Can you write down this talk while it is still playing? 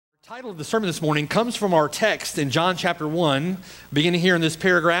Title of the sermon this morning comes from our text in John chapter 1, beginning here in this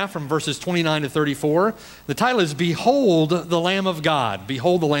paragraph from verses 29 to 34. The title is Behold the Lamb of God.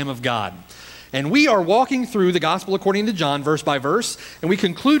 Behold the Lamb of God. And we are walking through the gospel according to John, verse by verse, and we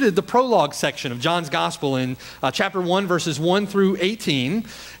concluded the prologue section of John's gospel in chapter 1, verses 1 through 18.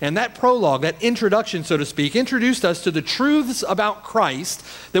 And that prologue, that introduction, so to speak, introduced us to the truths about Christ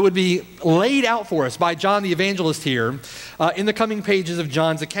that would be laid out for us by John the evangelist here in the coming pages of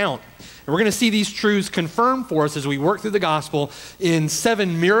John's account. And we're going to see these truths confirmed for us as we work through the gospel in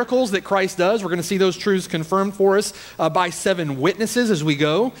 7 miracles that Christ does. We're going to see those truths confirmed for us by 7 witnesses as we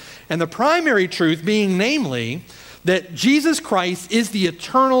go. And the primary truth being, namely, that Jesus Christ is the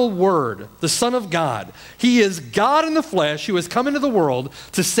eternal Word, the Son of God. He is God in the flesh who has come into the world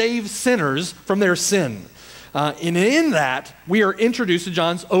to save sinners from their sin. And in that, we are introduced to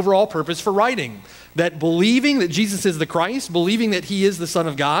John's overall purpose for writing. That believing that Jesus is the Christ, believing that he is the Son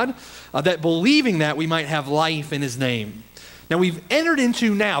of God, that believing that we might have life in his name. Now we've entered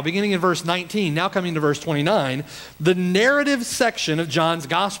into now, beginning in verse 19, now coming to verse 29, the narrative section of John's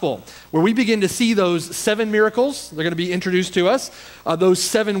gospel, where we begin to see those 7 miracles. They're going to be introduced to us, those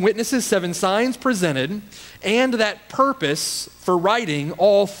 7 witnesses, 7 signs presented, and that purpose for writing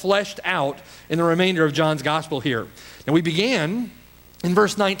all fleshed out in the remainder of John's gospel here. And we began in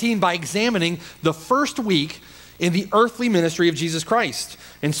verse 19 by examining the first week in the earthly ministry of Jesus Christ.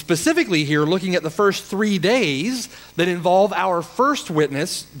 And specifically here, looking at the first 3 days that involve our first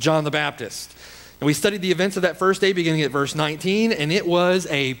witness, John the Baptist. And we studied the events of that first day beginning at verse 19, and it was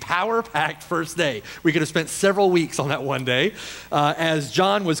a power-packed first day. We could have spent several weeks on that one day as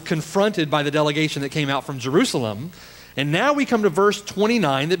John was confronted by the delegation that came out from Jerusalem. And now we come to verse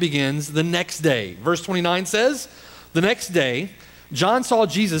 29 that begins the next day. Verse 29 says, the next day, John saw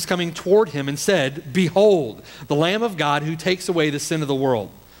Jesus coming toward him and said, Behold, the Lamb of God who takes away the sin of the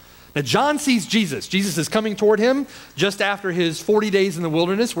world. Now John sees Jesus. Jesus is coming toward him just after his 40 days in the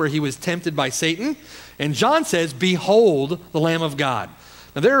wilderness where he was tempted by Satan. And John says, Behold, the Lamb of God.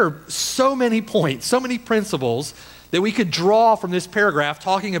 Now there are so many points, so many principles that we could draw from this paragraph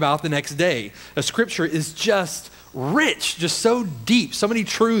talking about the next day. The scripture is just rich, just so deep, so many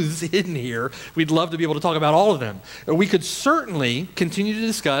truths hidden here. We'd love to be able to talk about all of them. We could certainly continue to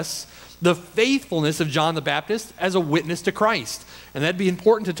discuss the faithfulness of John the Baptist as a witness to Christ. And that'd be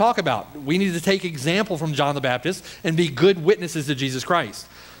important to talk about. We need to take example from John the Baptist and be good witnesses to Jesus Christ.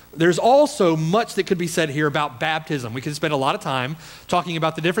 There's also much that could be said here about baptism. We could spend a lot of time talking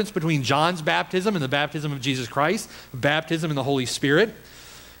about the difference between John's baptism and the baptism of Jesus Christ, baptism in the Holy Spirit.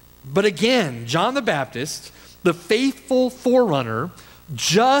 But again, John the Baptist, the faithful forerunner,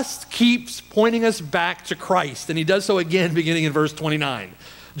 just keeps pointing us back to Christ. And he does so again beginning in verse 29.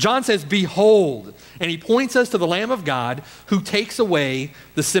 John says, Behold, and he points us to the Lamb of God who takes away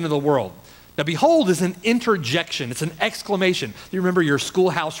the sin of the world. Now, behold is an interjection. It's an exclamation. You remember your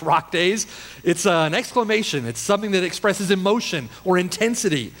Schoolhouse Rock days? It's an exclamation. It's something that expresses emotion or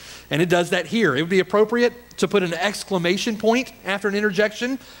intensity. And it does that here. It would be appropriate to put an exclamation point after an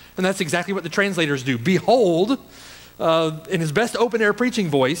interjection. And that's exactly what the translators do. Behold, in his best open-air preaching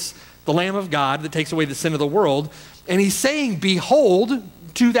voice, the Lamb of God that takes away the sin of the world. And he's saying, behold,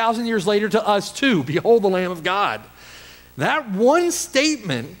 2,000 years later to us too. Behold the Lamb of God. That one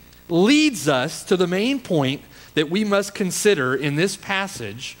statement leads us to the main point that we must consider in this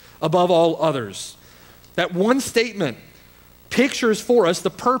passage above all others. That one statement pictures for us the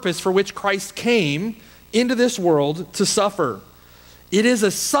purpose for which Christ came into this world to suffer. It is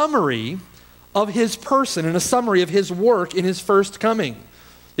a summary of his person and a summary of his work in his first coming.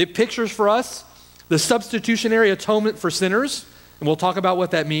 It pictures for us the substitutionary atonement for sinners, and we'll talk about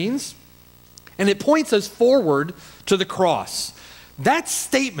what that means. And it points us forward to the cross. That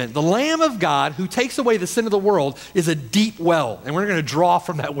statement, the Lamb of God who takes away the sin of the world, is a deep well. And we're going to draw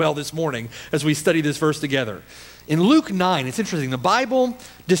from that well this morning as we study this verse together. In Luke 9, it's interesting. The Bible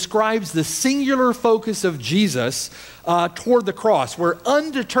describes the singular focus of Jesus toward the cross, where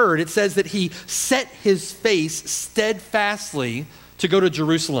undeterred, it says that he set his face steadfastly to go to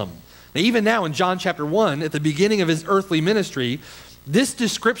Jerusalem. Now, even now in John chapter 1, at the beginning of his earthly ministry, this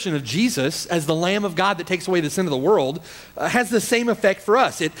description of Jesus as the Lamb of God that takes away the sin of the world has the same effect for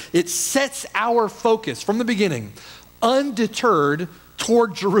us. It sets our focus from the beginning, undeterred,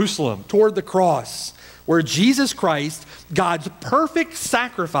 toward Jerusalem, toward the cross, where Jesus Christ, God's perfect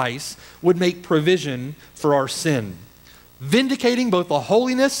sacrifice, would make provision for our sin, vindicating both the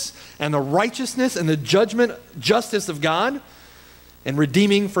holiness and the righteousness and the justice of God, and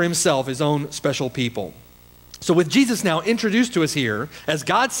redeeming for himself his own special people. So with Jesus now introduced to us here as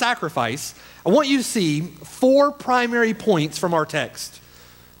God's sacrifice, I want you to see 4 primary points from our text.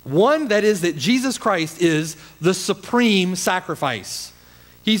 One, that is that Jesus Christ is the supreme sacrifice.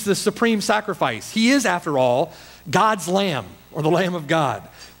 He's the supreme sacrifice. He is, after all, God's lamb, or the Lamb of God,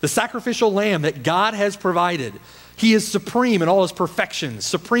 the sacrificial lamb that God has provided. He is supreme in all his perfections,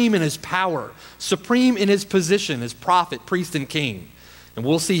 supreme in his power, supreme in his position as prophet, priest, and king. And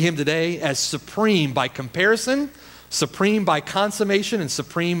we'll see him today as supreme by comparison, supreme by consummation, and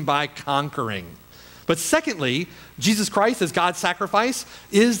supreme by conquering. But secondly, Jesus Christ as God's sacrifice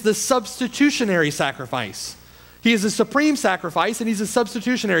is the substitutionary sacrifice. He is a supreme sacrifice and he's a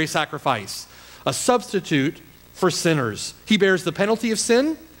substitutionary sacrifice, a substitute for sinners. He bears the penalty of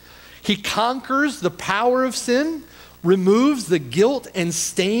sin. He conquers the power of sin, removes the guilt and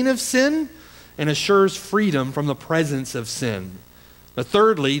stain of sin, and assures freedom from the presence of sin. But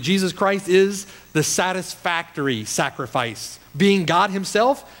thirdly, Jesus Christ is the satisfactory sacrifice. Being God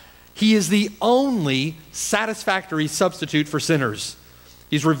himself, he is the only satisfactory substitute for sinners.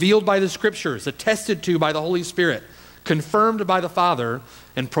 He's revealed by the scriptures, attested to by the Holy Spirit, confirmed by the Father,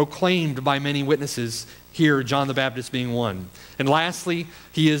 and proclaimed by many witnesses, here John the Baptist being one. And lastly,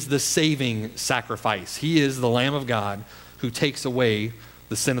 he is the saving sacrifice. He is the Lamb of God who takes away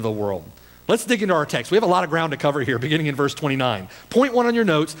the sin of the world. Let's dig into our text. We have a lot of ground to cover here, beginning in verse 29. Point one on your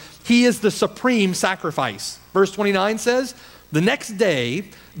notes, he is the supreme sacrifice. Verse 29 says, the next day,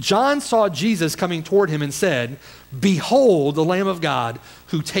 John saw Jesus coming toward him and said, behold the Lamb of God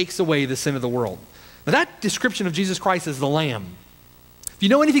who takes away the sin of the world. Now that description of Jesus Christ as the Lamb, if you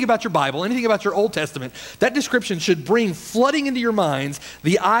know anything about your Bible, anything about your Old Testament, that description should bring flooding into your minds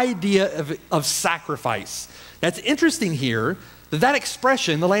the idea of sacrifice. That's interesting here, that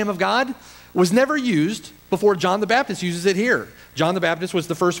expression, the Lamb of God, was never used before John the Baptist uses it here. John the Baptist was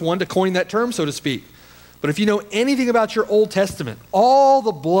the first one to coin that term, so to speak. But if you know anything about your Old Testament, all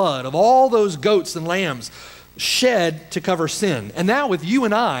the blood of all those goats and lambs shed to cover sin. And now with you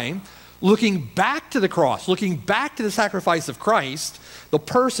and I, looking back to the cross, looking back to the sacrifice of Christ, the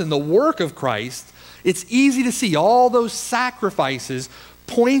person, the work of Christ, it's easy to see all those sacrifices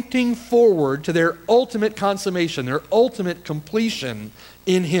pointing forward to their ultimate consummation, their ultimate completion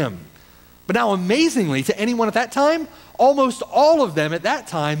in him. But now, amazingly, to anyone at that time, almost all of them at that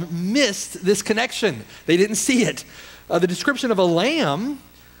time missed this connection. They didn't see it. The description of a lamb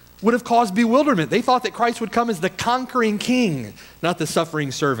would have caused bewilderment. They thought that Christ would come as the conquering king, not the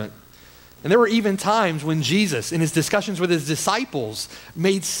suffering servant. And there were even times when Jesus, in his discussions with his disciples,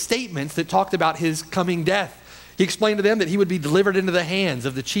 made statements that talked about his coming death. He explained to them that he would be delivered into the hands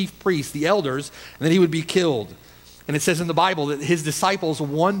of the chief priests, the elders, and that he would be killed. And it says in the Bible that his disciples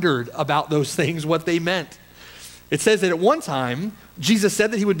wondered about those things, what they meant. It says that at one time, Jesus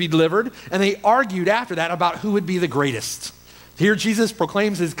said that he would be delivered, and they argued after that about who would be the greatest. Here Jesus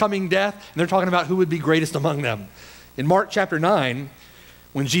proclaims his coming death, and they're talking about who would be greatest among them. In Mark chapter 9,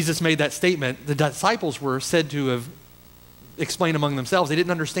 when Jesus made that statement, the disciples were said to have explained among themselves. They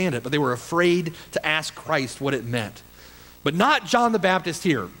didn't understand it, but they were afraid to ask Christ what it meant. But not John the Baptist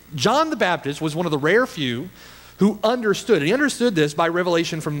here. John the Baptist was one of the rare few who understood. And he understood this by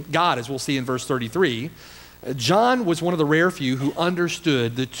revelation from God, as we'll see in verse 33. John was one of the rare few who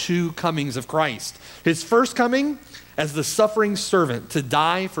understood the two comings of Christ. His first coming as the suffering servant to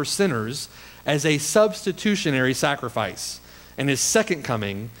die for sinners as a substitutionary sacrifice. And his second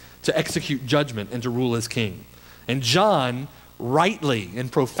coming to execute judgment and to rule as king. And John rightly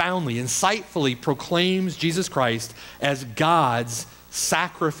and profoundly, insightfully proclaims Jesus Christ as God's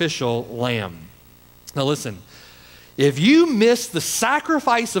sacrificial lamb. Now listen, if you miss the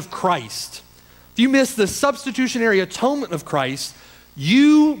sacrifice of Christ, if you miss the substitutionary atonement of Christ,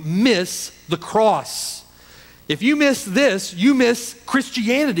 you miss the cross. If you miss this, you miss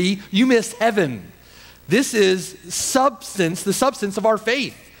Christianity, you miss heaven. This is substance, the substance of our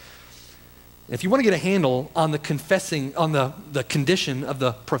faith. If you want to get a handle on the condition of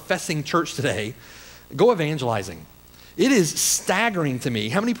the professing church today, go evangelizing. It is staggering to me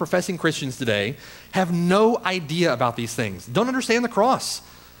how many professing Christians today have no idea about these things, don't understand the cross,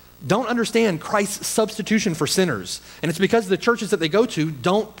 don't understand Christ's substitution for sinners. And it's because the churches that they go to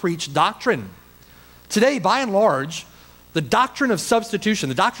don't preach doctrine. Today, by and large, the doctrine of substitution,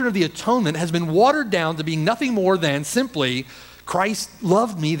 the doctrine of the atonement has been watered down to being nothing more than simply Christ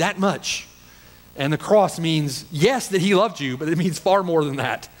loved me that much. And the cross means, yes, that he loved you, but it means far more than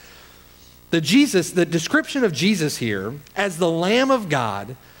that. The description of Jesus here as the Lamb of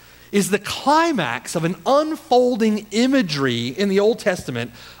God is the climax of an unfolding imagery in the Old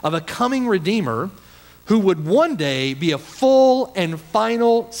Testament of a coming Redeemer who would one day be a full and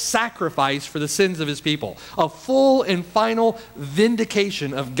final sacrifice for the sins of his people, a full and final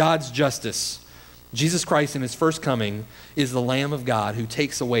vindication of God's justice. Jesus Christ in his first coming is the Lamb of God who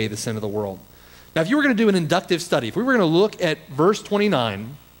takes away the sin of the world. Now, if you were going to do an inductive study, if we were going to look at verse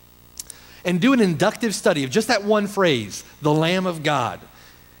 29 and do an inductive study of just that one phrase, the Lamb of God,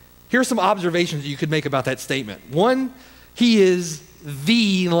 here are some observations that you could make about that statement. One, he is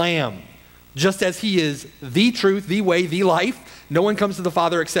the Lamb, just as he is the truth, the way, the life. No one comes to the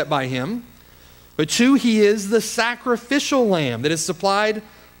Father except by him. But two, he is the sacrificial lamb that is supplied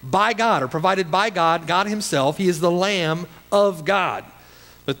by God or provided by God, God himself. He is the Lamb of God.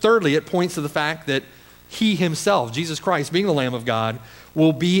 But thirdly, it points to the fact that he himself, Jesus Christ, being the Lamb of God,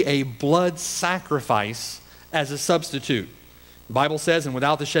 will be a blood sacrifice as a substitute. The Bible says, and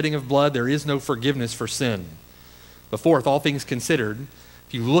without the shedding of blood, there is no forgiveness for sin. But fourth, all things considered,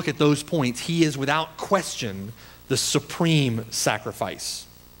 if you look at those points, he is without question the supreme sacrifice.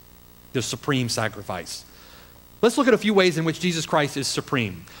 The supreme sacrifice. Let's look at a few ways in which Jesus Christ is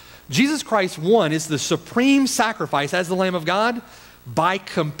supreme. Jesus Christ, one, is the supreme sacrifice as the Lamb of God by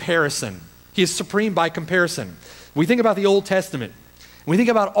comparison. He is supreme by comparison. We think about the Old Testament. We think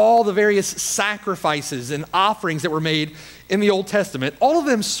about all the various sacrifices and offerings that were made in the Old Testament, all of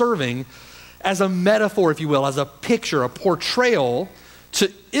them serving as a metaphor, if you will, as a picture, a portrayal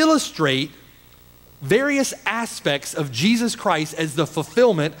to illustrate various aspects of Jesus Christ as the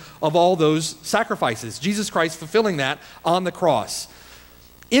fulfillment of all those sacrifices. Jesus Christ fulfilling that on the cross.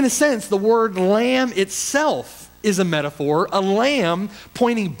 In a sense, the word lamb itself is a metaphor, a lamb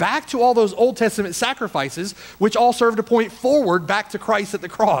pointing back to all those Old Testament sacrifices, which all serve to point forward back to Christ at the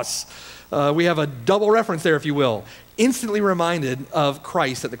cross. We have a double reference there, if you will, instantly reminded of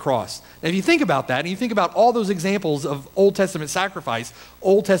Christ at the cross. Now, if you think about that, and you think about all those examples of Old Testament sacrifice,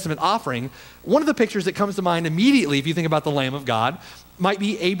 Old Testament offering, one of the pictures that comes to mind immediately, if you think about the Lamb of God, might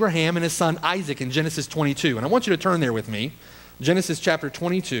be Abraham and his son Isaac in Genesis 22. And I want you to turn there with me, Genesis chapter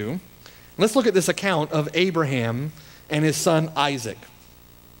 22. Let's look at this account of Abraham and his son Isaac.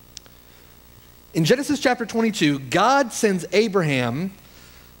 In Genesis chapter 22, God sends Abraham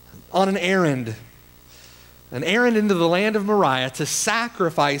on an errand into the land of Moriah to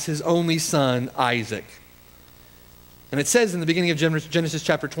sacrifice his only son Isaac. And it says in the beginning of Genesis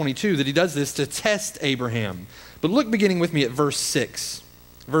chapter 22 that he does this to test Abraham. But look beginning with me at verse 6.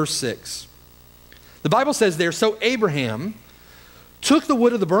 Verse 6. The Bible says there, so Abraham took the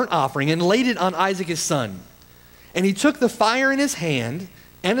wood of the burnt offering and laid it on Isaac his son. And he took the fire in his hand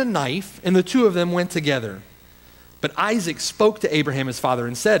and a knife, and the two of them went together. But Isaac spoke to Abraham his father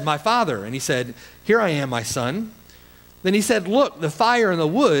and said, my father. And he said, here I am, my son. Then he said, look, the fire and the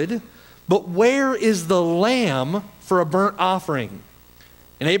wood, but where is the lamb for a burnt offering?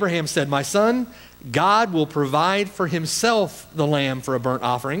 And Abraham said, my son, God will provide for himself the lamb for a burnt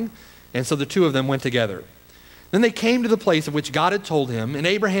offering. And so the two of them went together. Then they came to the place of which God had told him, and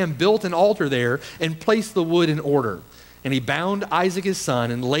Abraham built an altar there and placed the wood in order. And he bound Isaac his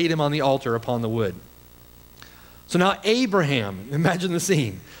son and laid him on the altar upon the wood. So now Abraham, imagine the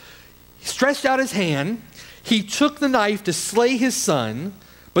scene. He stretched out his hand, he took the knife to slay his son,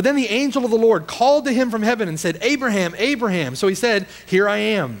 but then the angel of the Lord called to him from heaven and said, Abraham, Abraham. So he said, here I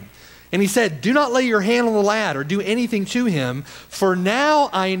am. And he said, do not lay your hand on the lad or do anything to him, for now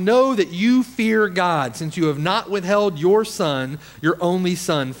I know that you fear God, since you have not withheld your son, your only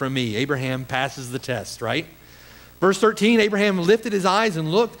son, from me. Abraham passes the test, right? Verse 13, Abraham lifted his eyes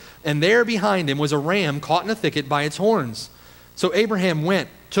and looked, and there behind him was a ram caught in a thicket by its horns. So Abraham went,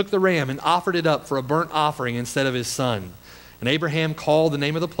 took the ram, and offered it up for a burnt offering instead of his son. And Abraham called the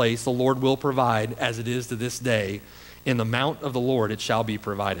name of the place, the Lord will provide, as it is to this day. In the mount of the Lord it shall be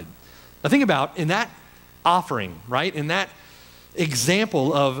provided. Now think about, in that offering, right, in that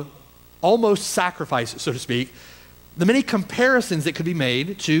example of almost sacrifice, so to speak, the many comparisons that could be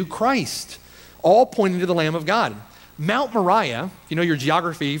made to Christ, all pointing to the Lamb of God. Mount Moriah, if you know your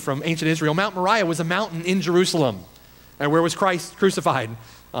geography from ancient Israel, Mount Moriah was a mountain in Jerusalem. And where was Christ crucified?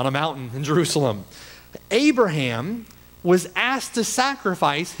 On a mountain in Jerusalem. Abraham was asked to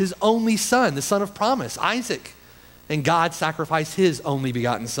sacrifice his only son, the son of promise, Isaac. And God sacrificed his only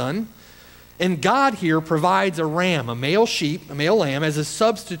begotten son. And God here provides a ram, a male sheep, a male lamb, as a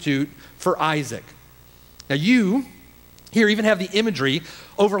substitute for Isaac. Now you here even have the imagery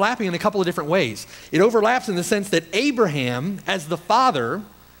overlapping in a couple of different ways. It overlaps in the sense that Abraham, as the father,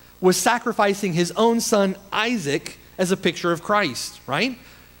 was sacrificing his own son Isaac as a picture of Christ, right?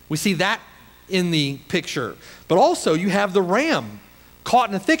 We see that in the picture. But also you have the ram caught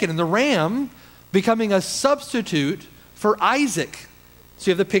in a thicket, and the ram becoming a substitute for Isaac. So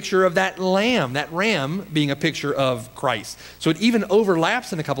you have the picture of that lamb, that ram being a picture of Christ. So it even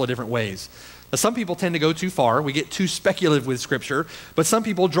overlaps in a couple of different ways. Some people tend to go too far. We get too speculative with Scripture, but some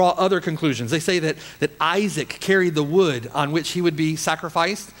people draw other conclusions. They say that Isaac carried the wood on which he would be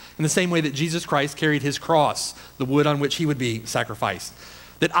sacrificed in the same way that Jesus Christ carried his cross, the wood on which he would be sacrificed.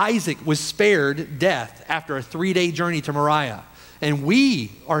 That Isaac was spared death after a 3-day journey to Moriah. And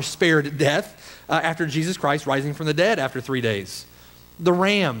we are spared death after Jesus Christ rising from the dead after 3 days. The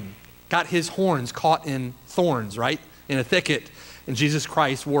ram got his horns caught in thorns, right? In a thicket. And Jesus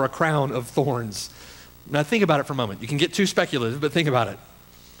Christ wore a crown of thorns. Now think about it for a moment. You can get too speculative, but think about it.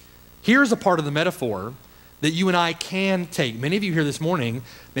 Here's a part of the metaphor that you and I can take. Many of you here this morning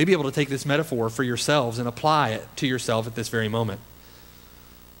may be able to take this metaphor for yourselves and apply it to yourself at this very moment.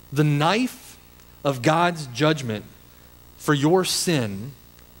 The knife of God's judgment for your sin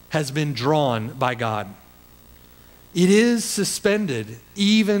has been drawn by God. It is suspended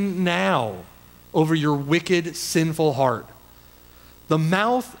even now over your wicked, sinful heart. The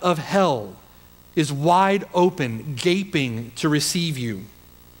mouth of hell is wide open, gaping to receive you.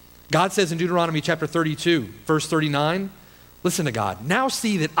 God says in Deuteronomy chapter 32, verse 39, listen to God. Now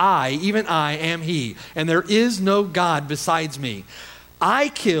see that I, even I, am He, and there is no God besides me. I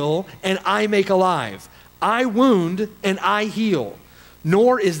kill and I make alive. I wound and I heal.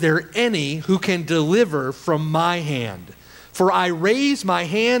 Nor is there any who can deliver from my hand. For I raise my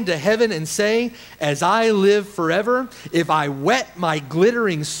hand to heaven and say, as I live forever, if I whet my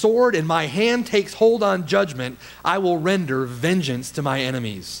glittering sword and my hand takes hold on judgment, I will render vengeance to my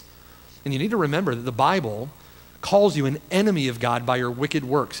enemies. And you need to remember that the Bible calls you an enemy of God by your wicked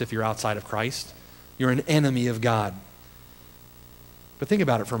works if you're outside of Christ. You're an enemy of God. But think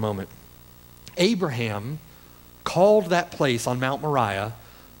about it for a moment. Abraham called that place on Mount Moriah,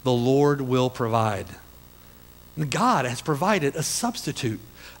 the Lord will provide. God has provided a substitute,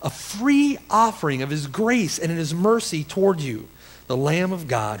 a free offering of His grace and in His mercy toward you, the Lamb of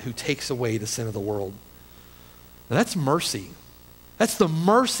God who takes away the sin of the world. Now that's mercy. That's the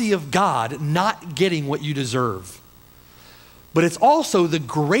mercy of God not getting what you deserve. But it's also the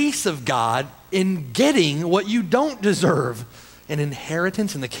grace of God in getting what you don't deserve, an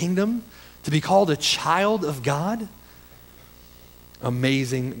inheritance in the kingdom, to be called a child of God.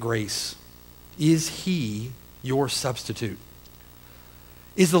 Amazing grace. Is He your substitute?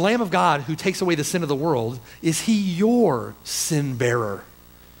 Is the Lamb of God who takes away the sin of the world, is He your sin bearer?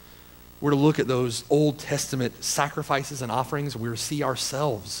 We're to look at those Old Testament sacrifices and offerings. We're to see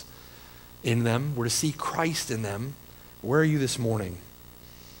ourselves in them. We're to see Christ in them. Where are you this morning?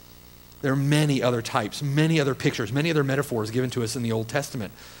 There are many other types, many other pictures, many other metaphors given to us in the Old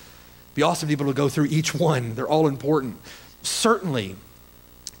Testament. It'd be awesome to be able to go through each one. They're all important. Certainly,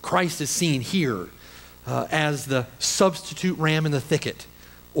 Christ is seen here as the substitute ram in the thicket,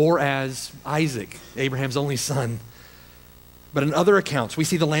 or as Isaac, Abraham's only son. But in other accounts, we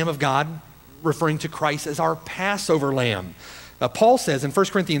see the Lamb of God referring to Christ as our Passover lamb. Paul says in 1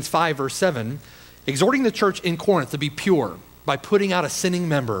 Corinthians 5, verse 7, exhorting the church in Corinth to be pure by putting out a sinning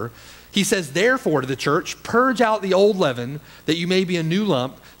member, he says, therefore to the church, purge out the old leaven, that you may be a new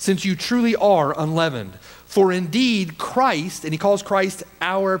lump, since you truly are unleavened. For indeed Christ, and he calls Christ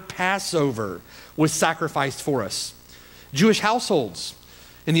our Passover, was sacrificed for us. Jewish households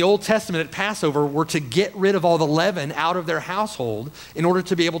in the Old Testament at Passover were to get rid of all the leaven out of their household in order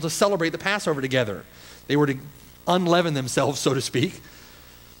to be able to celebrate the Passover together. They were to unleaven themselves, so to speak.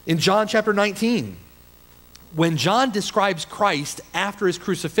 In John chapter 19, when John describes Christ after his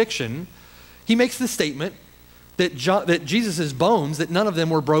crucifixion, he makes the statement that Jesus' bones, that none of them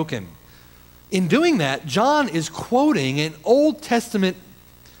were broken. In doing that, John is quoting an Old Testament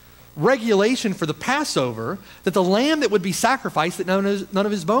regulation for the Passover, that the lamb that would be sacrificed, that none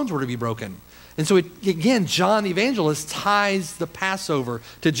of his bones were to be broken. And so again, John the evangelist ties the Passover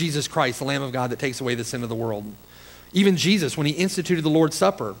to Jesus Christ, the Lamb of God that takes away the sin of the world. Even Jesus, when he instituted the Lord's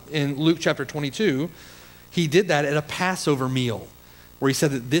Supper in Luke chapter 22, he did that at a Passover meal, where he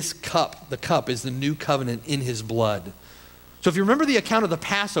said that this cup, the cup, is the new covenant in his blood. So if you remember the account of the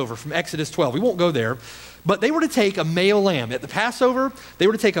Passover from Exodus 12, we won't go there, but they were to take a male lamb. At the Passover, they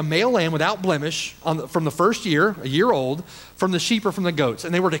were to take a male lamb without blemish from the first year, a year old, from the sheep or from the goats.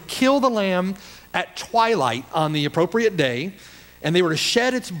 And they were to kill the lamb at twilight on the appropriate day, and they were to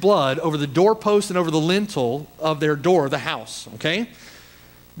shed its blood over the doorpost and over the lintel of their door, the house, okay?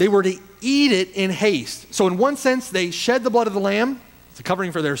 They were to eat it in haste. So in one sense, they shed the blood of the lamb. It's a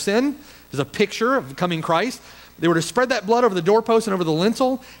covering for their sin. It's a picture of the coming Christ. They were to spread that blood over the doorpost and over the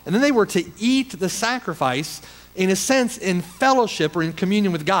lintel, and then they were to eat the sacrifice, in a sense, in fellowship or in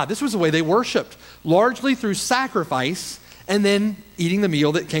communion with God. This was the way they worshiped, largely through sacrifice and then eating the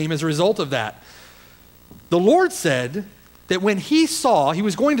meal that came as a result of that. The Lord said that when he saw he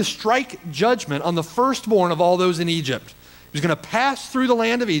was going to strike judgment on the firstborn of all those in Egypt. He was going to pass through the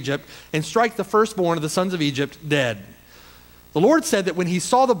land of Egypt and strike the firstborn of the sons of Egypt dead. The Lord said that when he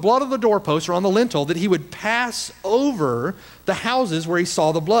saw the blood of the doorpost or on the lintel, that he would pass over the houses where he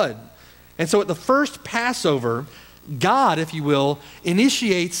saw the blood. And so at the first Passover, God, if you will,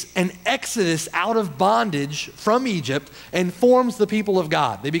 initiates an exodus out of bondage from Egypt and forms the people of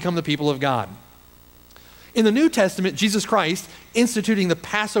God. They become the people of God. In the New Testament, Jesus Christ, instituting the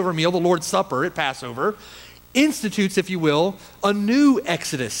Passover meal, the Lord's Supper at Passover, institutes, if you will, a new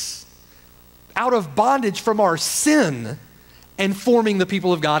exodus out of bondage from our sin and forming the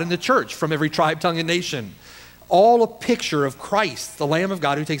people of God in the church from every tribe, tongue, and nation. All a picture of Christ, the Lamb of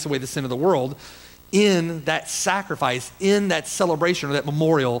God who takes away the sin of the world, in that sacrifice, in that celebration or that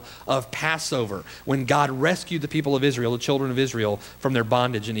memorial of Passover, when God rescued the people of Israel, the children of Israel, from their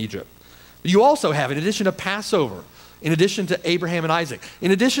bondage in Egypt. You also have, in addition to Passover, in addition to Abraham and Isaac,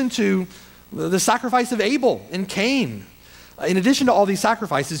 in addition to the sacrifice of Abel and Cain, in addition to all these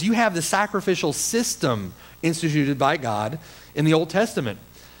sacrifices, you have the sacrificial system instituted by God in the Old Testament.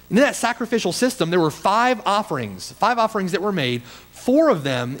 In that sacrificial system, there were five offerings that were made. 4 of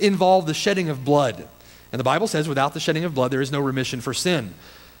them involved the shedding of blood. And the Bible says, without the shedding of blood, there is no remission for sin.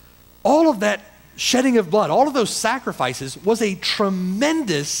 All of that shedding of blood, all of those sacrifices was a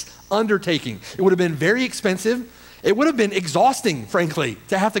tremendous undertaking. It would have been very expensive. It would have been exhausting, frankly,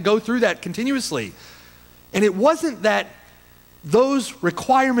 to have to go through that continuously. And it wasn't that those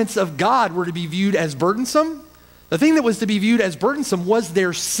requirements of God were to be viewed as burdensome. The thing that was to be viewed as burdensome was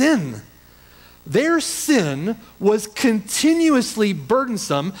their sin. Their sin was continuously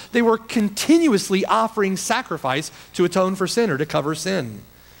burdensome. They were continuously offering sacrifice to atone for sin or to cover sin.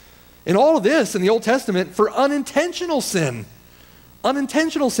 And all of this in the Old Testament for unintentional sin.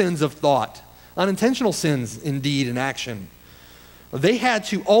 Unintentional sins of thought. Unintentional sins in deed and action. They had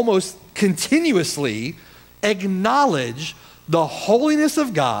to almost continuously acknowledge the holiness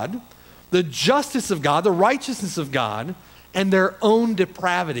of God, the justice of God, the righteousness of God, and their own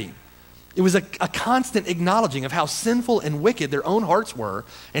depravity. It was a constant acknowledging of how sinful and wicked their own hearts were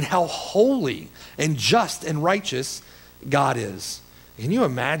and how holy and just and righteous God is. Can you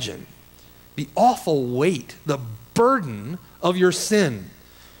imagine the awful weight, the burden of your sin?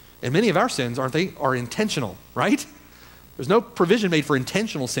 And many of our sins, aren't they, are intentional, right? There's no provision made for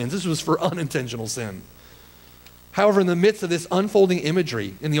intentional sins. This was for unintentional sin. However, in the midst of this unfolding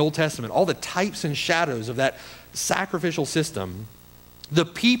imagery in the Old Testament, all the types and shadows of that sacrificial system, the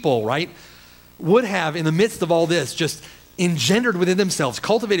people, right, would have, in the midst of all this, just engendered within themselves,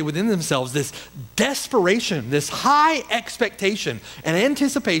 cultivated within themselves this desperation, this high expectation and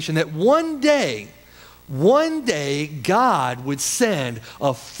anticipation that one day God would send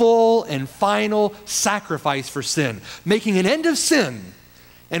a full and final sacrifice for sin, making an end of sin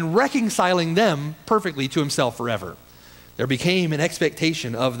and reconciling them perfectly to himself forever. There became an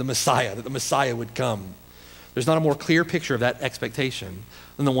expectation of the Messiah, that the Messiah would come. There's not a more clear picture of that expectation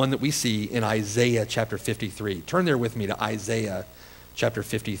than the one that we see in Isaiah chapter 53. Turn there with me to Isaiah chapter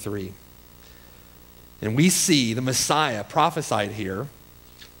 53. And we see the Messiah prophesied here,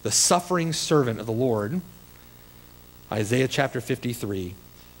 the suffering servant of the Lord, Isaiah chapter 53,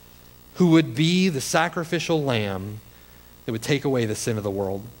 who would be the sacrificial lamb that would take away the sin of the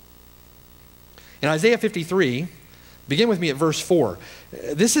world. In Isaiah 53, begin with me at verse 4.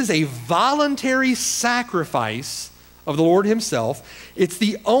 This is a voluntary sacrifice of the Lord himself. It's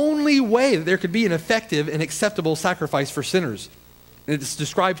the only way that there could be an effective and acceptable sacrifice for sinners. And it's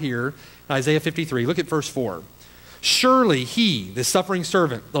described here in Isaiah 53. Look at verse 4. Surely he, the suffering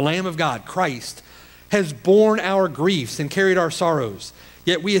servant, the Lamb of God, Christ, has borne our griefs and carried our sorrows.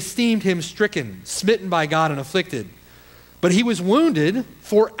 Yet we esteemed him stricken, smitten by God, and afflicted. But he was wounded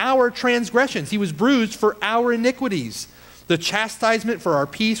for our transgressions. He was bruised for our iniquities. The chastisement for our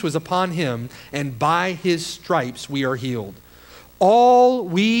peace was upon him, and by his stripes we are healed. All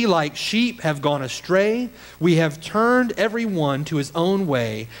we like sheep have gone astray. We have turned every one to his own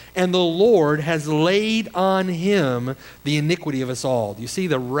way, and the Lord has laid on him the iniquity of us all. Do you see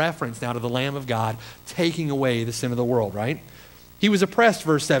the reference now to the Lamb of God taking away the sin of the world, right? He was oppressed,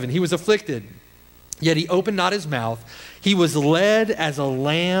 verse 7. He was afflicted, yet he opened not his mouth. He was led as a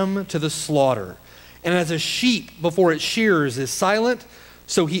lamb to the slaughter, and as a sheep before its shearers is silent,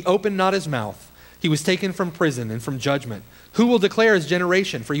 so he opened not his mouth. He was taken from prison and from judgment. Who will declare his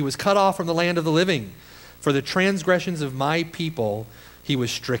generation? For he was cut off from the land of the living. For the transgressions of my people he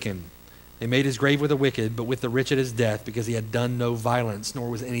was stricken. They made his grave with the wicked, but with the rich at his death, because he had done no violence, nor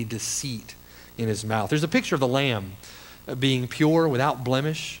was any deceit in his mouth. There's a picture of the lamb being pure, without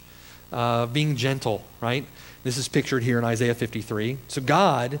blemish, being gentle, right? This is pictured here in Isaiah 53. So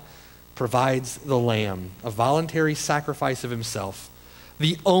God provides the lamb, a voluntary sacrifice of himself,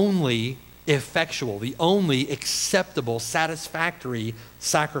 the only effectual, the only acceptable, satisfactory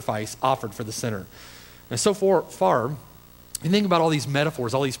sacrifice offered for the sinner. And so far, you think about all these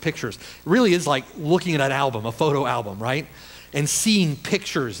metaphors, all these pictures. It really is like looking at an album, a photo album, right? And seeing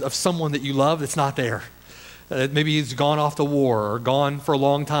pictures of someone that you love that's not there. Maybe he's gone off to war or gone for a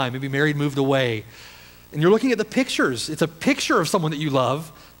long time, maybe married, moved away. And you're looking at the pictures. It's a picture of someone that you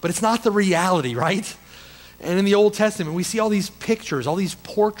love, but it's not the reality, right? And in the Old Testament, we see all these pictures, all these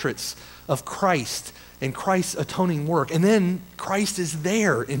portraits of Christ and Christ's atoning work. And then Christ is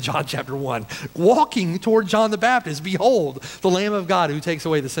there in John chapter 1, walking toward John the Baptist. Behold, the Lamb of God who takes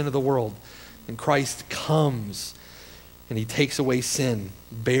away the sin of the world. And Christ comes and he takes away sin,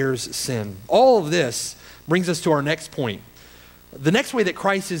 bears sin. All of this brings us to our next point. The next way that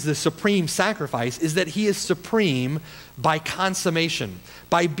Christ is the supreme sacrifice is that he is supreme by consummation,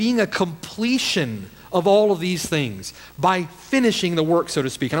 by being a completion of all of these things, by finishing the work, so to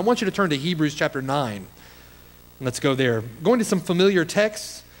speak. And I want you to turn to Hebrews chapter 9. Let's go there. Going to some familiar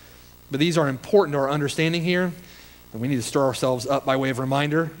texts, but these are important to our understanding here, and we need to stir ourselves up by way of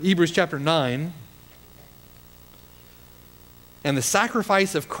reminder. Hebrews chapter 9. And the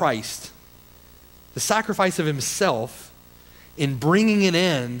sacrifice of Christ, the sacrifice of himself in bringing an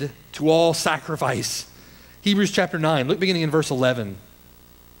end to all sacrifice. Hebrews chapter 9, look beginning in verse 11. It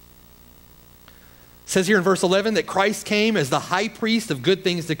says here in verse 11 that Christ came as the high priest of good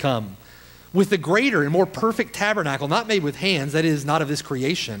things to come, with the greater and more perfect tabernacle, not made with hands, that is, not of this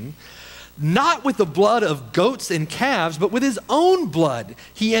creation, not with the blood of goats and calves, but with his own blood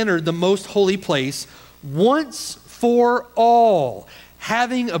he entered the most holy place once for all,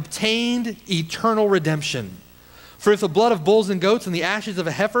 having obtained eternal redemption. For if the blood of bulls and goats and the ashes of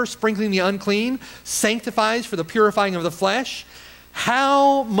a heifer, sprinkling the unclean, sanctifies for the purifying of the flesh,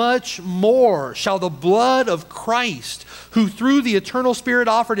 how much more shall the blood of Christ, who through the eternal Spirit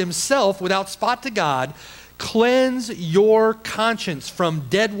offered himself without spot to God, cleanse your conscience from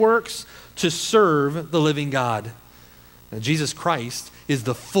dead works to serve the living God? Now, Jesus Christ is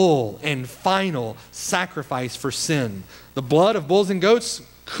the full and final sacrifice for sin. The blood of bulls and goats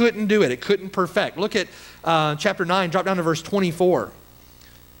couldn't do it. It couldn't perfect. Look at chapter 9, drop down to verse 24.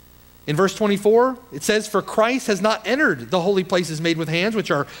 In verse 24, it says, "For Christ has not entered the holy places made with hands,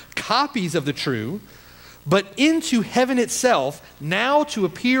 which are copies of the true, but into heaven itself, now to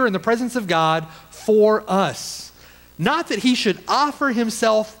appear in the presence of God for us. Not that he should offer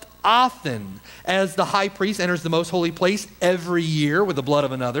himself often, as the high priest enters the most holy place every year with the blood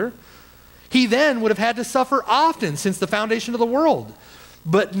of another. He then would have had to suffer often since the foundation of the world.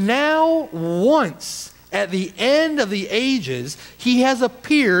 But now once, at the end of the ages, he has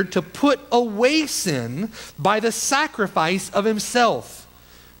appeared to put away sin by the sacrifice of himself,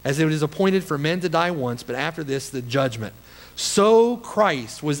 as it is appointed for men to die once, but after this, the judgment. So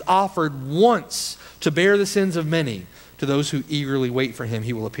Christ was offered once to bear the sins of many. To those who eagerly wait for him,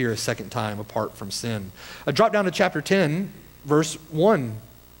 he will appear a second time apart from sin." Drop down to chapter 10, verse 1.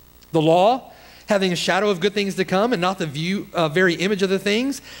 "The law, having a shadow of good things to come and not the very image of the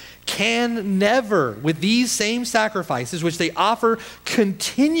things, can never, with these same sacrifices, which they offer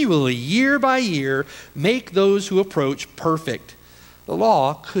continually year by year, make those who approach perfect." The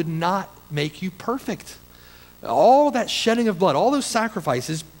law could not make you perfect. All that shedding of blood, all those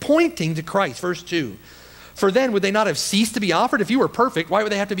sacrifices pointing to Christ. Verse 2. "For then would they not have ceased to be offered? If you were perfect, why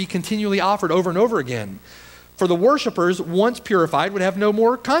would they have to be continually offered over and over again? For the worshipers, once purified, would have no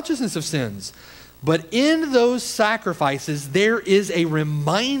more consciousness of sins. But in those sacrifices, there is a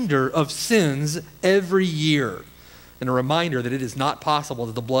reminder of sins every year, and a reminder that it is not possible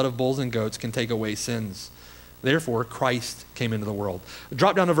that the blood of bulls and goats can take away sins. Therefore, Christ came into the world."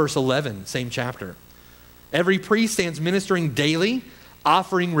 Drop down to verse 11, same chapter. "Every priest stands ministering daily,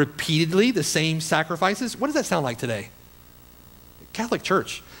 offering repeatedly the same sacrifices." What does that sound like today? Catholic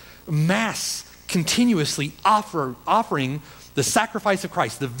Church. Mass, continuously offering the sacrifice of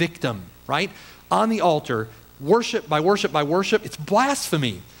Christ, the victim, right? On the altar, worship by worship by worship. It's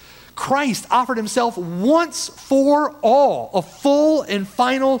blasphemy. Christ offered himself once for all, a full and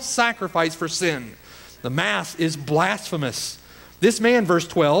final sacrifice for sin. The Mass is blasphemous. This man, verse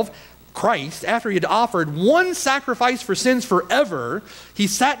 12, Christ, after he had offered one sacrifice for sins forever, he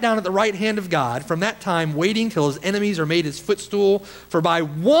sat down at the right hand of God, from that time waiting till his enemies are made his footstool. For by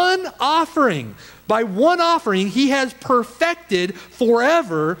one offering, he has perfected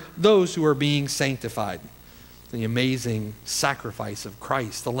forever those who are being sanctified. The amazing sacrifice of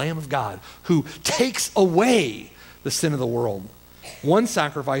Christ, the Lamb of God, who takes away the sin of the world. One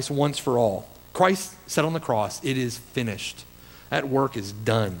sacrifice once for all. Christ said on the cross, it is finished. That work is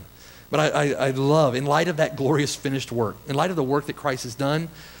done. But I love, in light of that glorious finished work, in light of the work that Christ has done,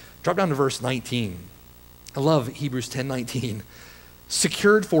 drop down to verse 19. I love Hebrews 10:19.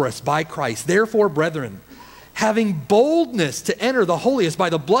 Secured for us by Christ. Therefore, brethren, having boldness to enter the holiest by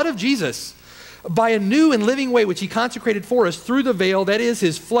the blood of Jesus, by a new and living way which he consecrated for us through the veil, that is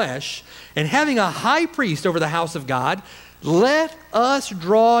his flesh, and having a high priest over the house of God, let us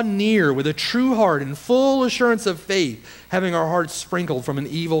draw near with a true heart and full assurance of faith, having our hearts sprinkled from an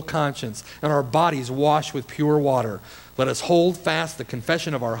evil conscience and our bodies washed with pure water. Let us hold fast the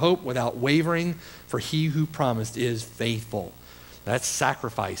confession of our hope without wavering, for he who promised is faithful. That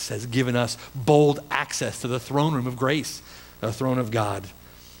sacrifice has given us bold access to the throne room of grace, the throne of God.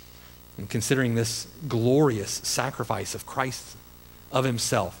 And considering this glorious sacrifice of Christ, of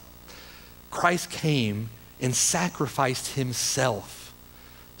himself, Christ came and sacrificed himself.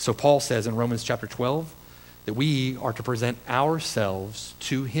 So Paul says in Romans chapter 12 that we are to present ourselves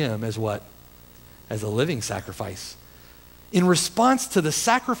to him as what? As a living sacrifice. In response to the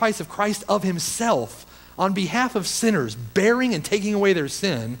sacrifice of Christ of himself on behalf of sinners, bearing and taking away their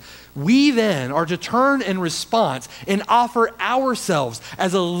sin, we then are to turn in response and offer ourselves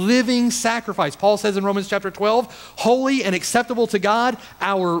as a living sacrifice. Paul says in Romans chapter 12, holy and acceptable to God,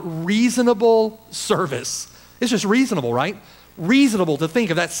 our reasonable service. It's just reasonable, right? Reasonable to think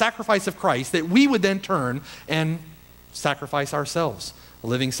of that sacrifice of Christ, that we would then turn and sacrifice ourselves, a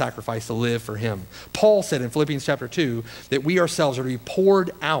living sacrifice to live for him. Paul said in Philippians chapter 2 that we ourselves are to be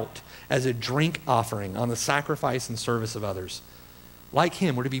poured out as a drink offering on the sacrifice and service of others. Like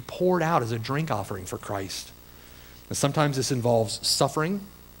him, we're to be poured out as a drink offering for Christ. And sometimes this involves suffering.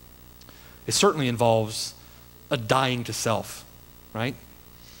 It certainly involves a dying to self, right?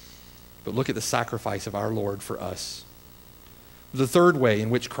 But look at the sacrifice of our Lord for us. The third way in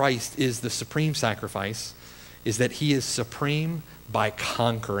which Christ is the supreme sacrifice is that he is supreme by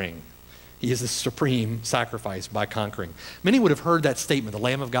conquering. He is the supreme sacrifice by conquering. Many would have heard that statement, the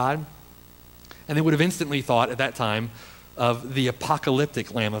Lamb of God, and they would have instantly thought at that time of the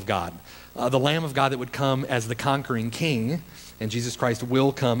apocalyptic Lamb of God, the Lamb of God that would come as the conquering king, and Jesus Christ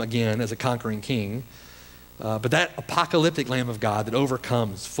will come again as a conquering king. But that apocalyptic Lamb of God that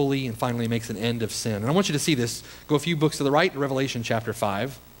overcomes fully and finally makes an end of sin. And I want you to see this. Go a few books to the right, Revelation chapter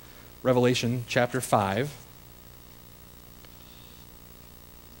 5. Revelation chapter 5.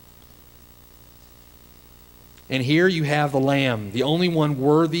 And here you have the Lamb, the only one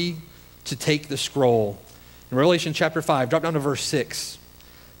worthy to take the scroll. In Revelation chapter 5, drop down to verse 6.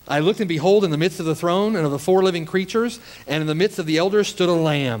 I looked and behold, in the midst of the throne and of the four living creatures, and in the midst of the elders stood a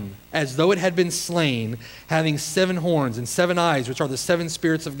lamb, as though it had been slain, having 7 horns and 7 eyes, which are the 7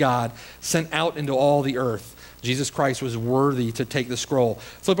 spirits of God, sent out into all the earth. Jesus Christ was worthy to take the scroll.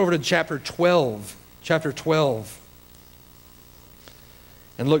 Flip over to chapter 12. Chapter 12.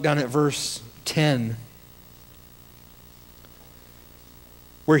 And look down at verse 10.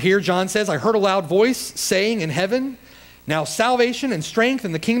 Where here John says, I heard a loud voice saying in heaven, now salvation and strength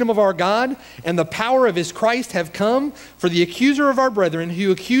in the kingdom of our God and the power of his Christ have come, for the accuser of our brethren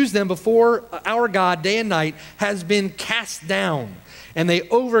who accused them before our God day and night has been cast down. And they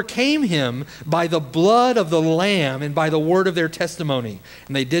overcame him by the blood of the Lamb and by the word of their testimony.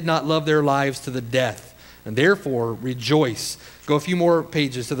 And they did not love their lives to the death. And therefore rejoice. Go a few more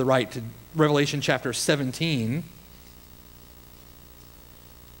pages to the right to Revelation chapter 17.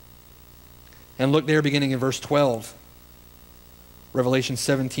 And look there beginning in verse 12. Revelation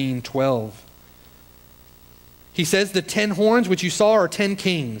 17:12. He says, the 10 horns which you saw are 10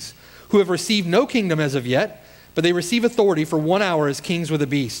 kings who have received no kingdom as of yet, but they receive authority for 1 hour as kings with the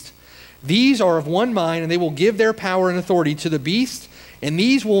beast. These are of one mind, and they will give their power and authority to the beast, and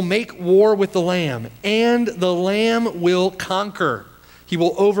these will make war with the Lamb, and the Lamb will conquer. He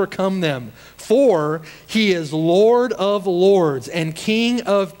will overcome them. For he is Lord of lords and King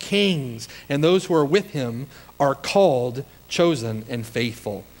of kings, and those who are with him are called, chosen, and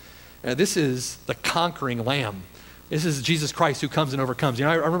faithful. This is the conquering Lamb. This is Jesus Christ who comes and overcomes. You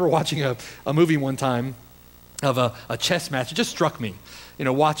know, I remember watching a movie one time of a chess match. It just struck me, you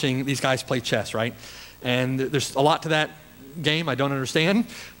know, watching these guys play chess, right? And there's a lot to that game I don't understand.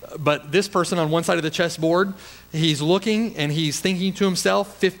 But this person on one side of the chessboard, he's looking and he's thinking to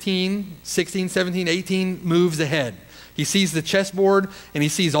himself 15, 16, 17, 18 moves ahead. He sees the chessboard and he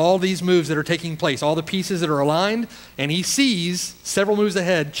sees all these moves that are taking place, all the pieces that are aligned, and he sees several moves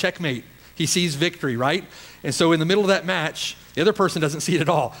ahead, checkmate. He sees victory, right? And so in the middle of that match, the other person doesn't see it at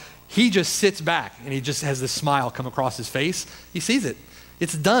all. He just sits back and he just has this smile come across his face. He sees it.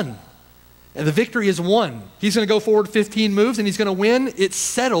 It's done. And the victory is won. He's going to go forward 15 moves and he's going to win. It's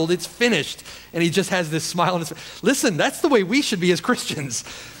settled. It's finished. And he just has this smile on his face. Listen, that's the way we should be as Christians.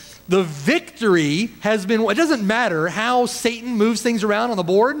 The victory has been, it doesn't matter how Satan moves things around on the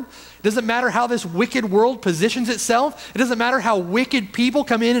board. It doesn't matter how this wicked world positions itself. It doesn't matter how wicked people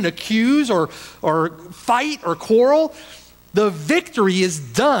come in and accuse or fight or quarrel. The victory is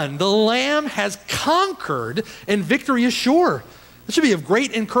done. The Lamb has conquered and victory is sure. This should be of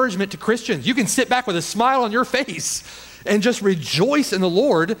great encouragement to Christians. You can sit back with a smile on your face and just rejoice in the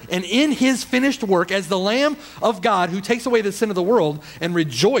Lord and in his finished work as the Lamb of God who takes away the sin of the world, and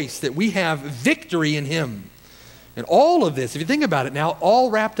rejoice that we have victory in him. And all of this, if you think about it now,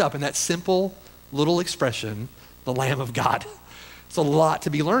 all wrapped up in that simple little expression, the Lamb of God. It's a lot to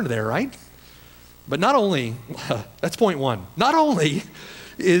be learned there, right? But not only, that's point one, not only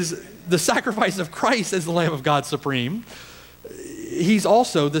is the sacrifice of Christ as the Lamb of God supreme, he's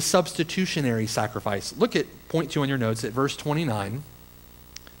also the substitutionary sacrifice. Look at point 2 on your notes at verse 29.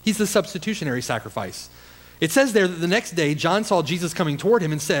 He's the substitutionary sacrifice. It says there that the next day John saw Jesus coming toward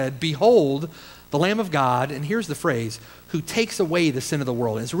him and said, "Behold, the Lamb of God," and here's the phrase, "who takes away the sin of the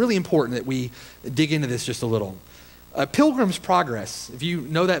world." And it's really important that we dig into this just a little. Pilgrim's Progress, if you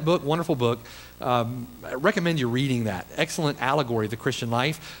know that book, wonderful book, I recommend you reading that. Excellent allegory of the Christian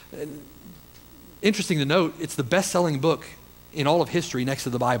life. Interesting to note, it's the best-selling book in all of history next to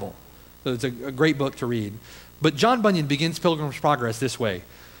the Bible. So it's a great book to read. But John Bunyan begins Pilgrim's Progress this way.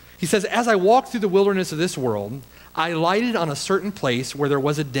 He says, "As I walked through the wilderness of this world, I lighted on a certain place where there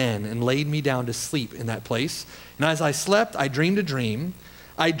was a den and laid me down to sleep in that place. And as I slept, I dreamed a dream.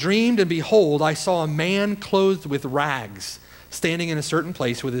 I dreamed, and behold, I saw a man clothed with rags, standing in a certain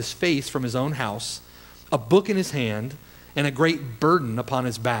place with his face from his own house, a book in his hand, and a great burden upon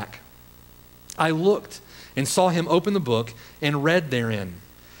his back. I looked and saw him open the book and read therein.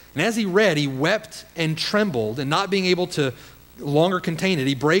 And as he read, he wept and trembled, and not being able to longer contain it,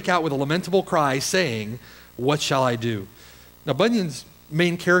 he brake out with a lamentable cry, saying, 'What shall I do?'" Now, Bunyan's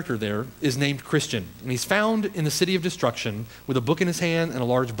main character there is named Christian, and he's found in the city of destruction with a book in his hand and a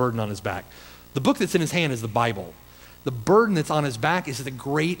large burden on his back. The book that's in his hand is the Bible. The burden that's on his back is the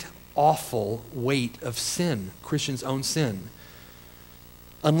great, awful weight of sin, Christian's own sin.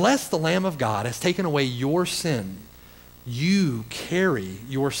 Unless the Lamb of God has taken away your sin, you carry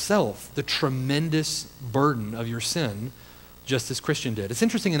yourself the tremendous burden of your sin, just as Christian did. It's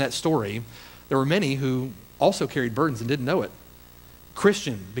interesting in that story, there were many who also carried burdens and didn't know it.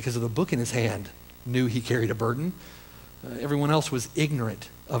 Christian, because of the book in his hand, knew he carried a burden. Everyone else was ignorant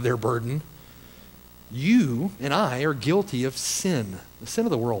of their burden. You and I are guilty of sin. The sin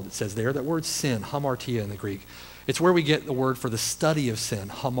of the world, it says there. That word sin, hamartia in the Greek. It's where we get the word for the study of sin,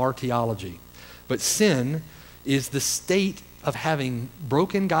 hamartiology. But sin is the state of having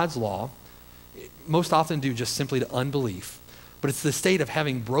broken God's law, most often due just simply to unbelief. But it's the state of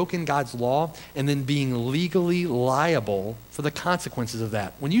having broken God's law and then being legally liable for the consequences of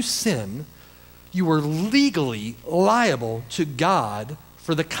that. When you sin, you are legally liable to God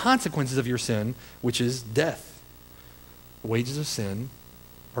for the consequences of your sin, which is death. The wages of sin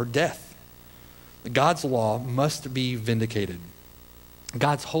are death. God's law must be vindicated.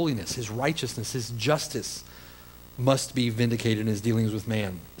 God's holiness, his righteousness, his justice must be vindicated in his dealings with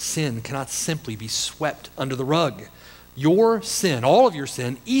man. Sin cannot simply be swept under the rug. Your sin, all of your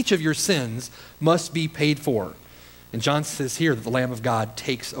sin, each of your sins must be paid for. And John says here that the Lamb of God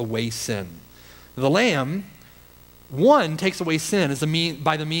takes away sin. The Lamb, one, takes away sin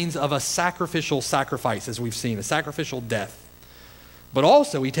by the means of a sacrificial sacrifice, as we've seen, a sacrificial death. But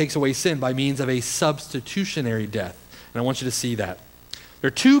also he takes away sin by means of a substitutionary death. And I want you to see that. There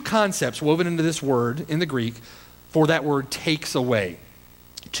are two concepts woven into this word in the Greek for that word takes away.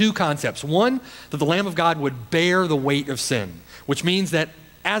 Two concepts. One, that the Lamb of God would bear the weight of sin, which means that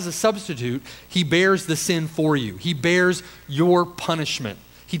as a substitute, he bears the sin for you. He bears your punishment.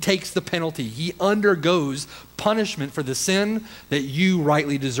 He takes the penalty. He undergoes punishment for the sin that you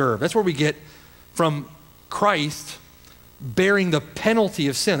rightly deserve. That's where we get from Christ bearing the penalty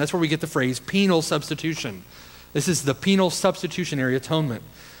of sin. That's where we get the phrase penal substitution. This is the penal substitutionary atonement.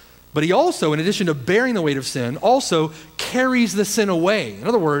 But he also, in addition to bearing the weight of sin, also carries the sin away. In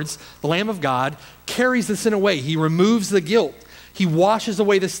other words, the Lamb of God carries the sin away. He removes the guilt. He washes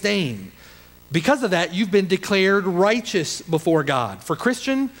away the stain. Because of that, you've been declared righteous before God. For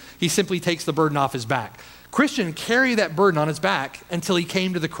Christian, he simply takes the burden off his back. Christian carried that burden on his back until he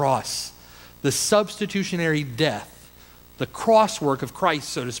came to the cross. The substitutionary death, the cross work of Christ,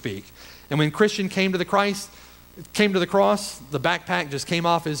 so to speak. And when Christian came to the cross, the backpack just came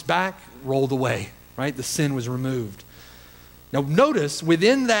off his back, rolled away, right? The sin was removed. Now notice,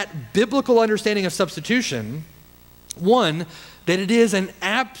 within that biblical understanding of substitution, one, that it is an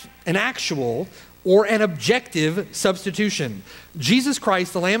actual or an objective substitution. Jesus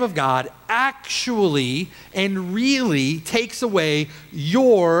Christ, the Lamb of God, actually and really takes away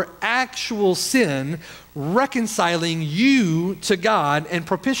your actual sin, reconciling you to God and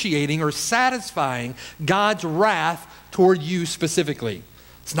propitiating or satisfying God's wrath toward you specifically.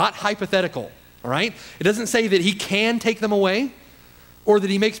 It's not hypothetical, all right? It doesn't say that he can take them away or that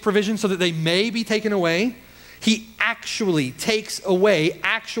he makes provision so that they may be taken away. He actually takes away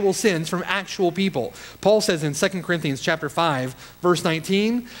actual sins from actual people. Paul says in 2 Corinthians chapter 5, verse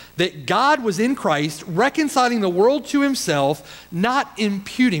 19, that God was in Christ reconciling the world to himself, not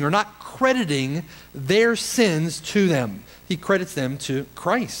imputing or not crediting their sins to them. He credits them to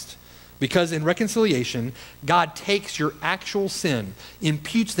Christ. Because in reconciliation, God takes your actual sin,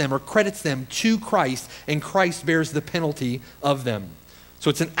 imputes them or credits them to Christ, and Christ bears the penalty of them. So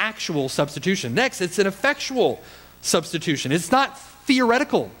it's an actual substitution. Next, it's an effectual substitution. It's not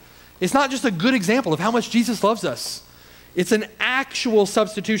theoretical. It's not just a good example of how much Jesus loves us. It's an actual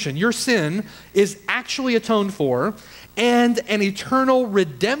substitution. Your sin is actually atoned for, and an eternal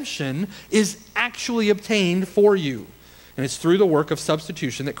redemption is actually obtained for you. And it's through the work of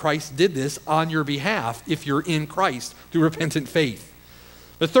substitution that Christ did this on your behalf if you're in Christ through repentant faith.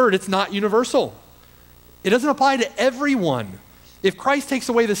 The third, it's not universal. It doesn't apply to everyone. If Christ takes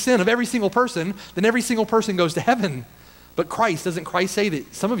away the sin of every single person, then every single person goes to heaven. But doesn't Christ say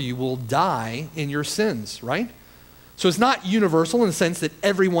that some of you will die in your sins, right? So it's not universal in the sense that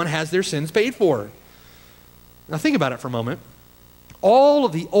everyone has their sins paid for. Now think about it for a moment. All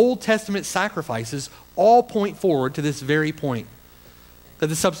of the Old Testament sacrifices all point forward to this very point, that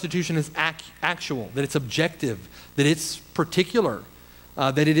the substitution is actual, that it's objective, that it's particular,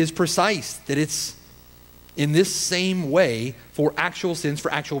 that it is precise, that it's in this same way for actual sins for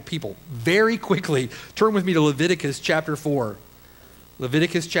actual people. Very quickly, turn with me to Leviticus chapter 4.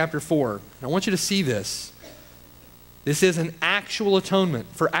 Leviticus chapter 4. I want you to see this. This is an actual atonement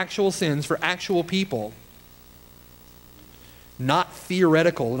for actual sins for actual people. Not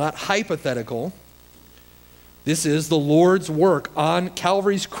theoretical, not hypothetical. This is the Lord's work on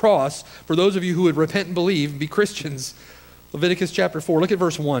Calvary's cross for those of you who would repent and believe and be Christians. Leviticus chapter 4. Look at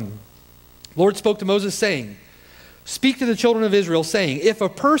verse 1. The Lord spoke to Moses saying, "Speak to the children of Israel saying, if a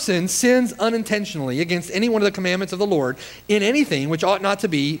person sins unintentionally against any one of the commandments of the Lord in anything which ought not to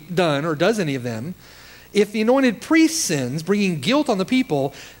be done or does any of them, if the anointed priest sins, bringing guilt on the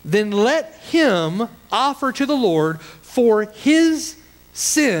people, then let him offer to the Lord for his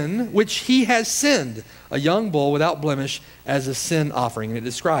sin which he has sinned, a young bull without blemish as a sin offering." And it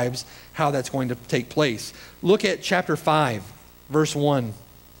describes how that's going to take place. Look at chapter 5, verse 1.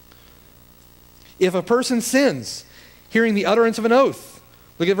 If a person sins, hearing the utterance of an oath.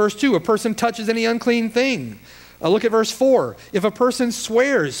 Look at verse 2. A person touches any unclean thing. Look at verse 4. If a person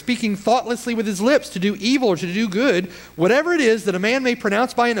swears, speaking thoughtlessly with his lips to do evil or to do good, whatever it is that a man may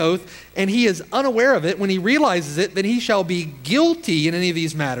pronounce by an oath, and he is unaware of it, when he realizes it, then he shall be guilty in any of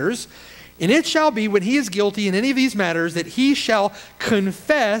these matters. And it shall be when he is guilty in any of these matters that he shall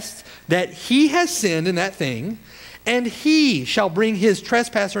confess that he has sinned in that thing, and he shall bring his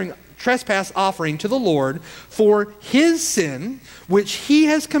trespass offering to the Lord for his sin, which he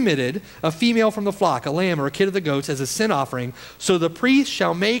has committed, a female from the flock, a lamb or a kid of the goats as a sin offering. So the priest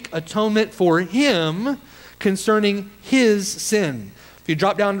shall make atonement for him concerning his sin. If you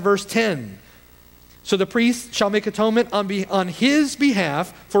drop down to verse 10, so the priest shall make atonement on his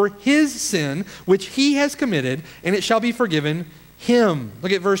behalf for his sin, which he has committed, and it shall be forgiven him.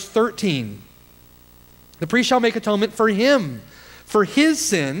 Look at verse 13. The priest shall make atonement for him, for his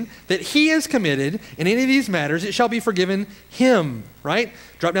sin that he has committed in any of these matters, it shall be forgiven him, right?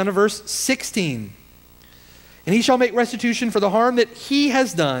 Drop down to verse 16. And he shall make restitution for the harm that he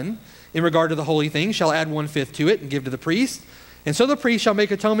has done in regard to the holy thing, shall add 1/5 to it and give to the priest. And so the priest shall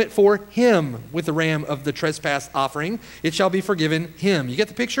make atonement for him with the ram of the trespass offering. It shall be forgiven him. You get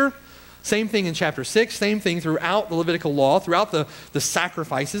the picture? Same thing in chapter 6, same thing throughout the Levitical law, throughout the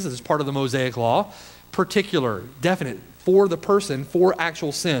sacrifices as part of the Mosaic law. Particular, definite, for the person, for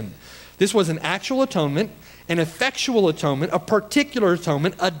actual sin. This was an actual atonement, an effectual atonement, a particular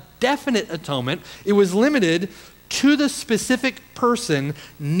atonement, a definite atonement. It was limited to the specific person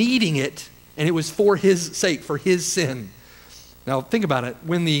needing it, and it was for his sake, for his sin. Now think about it.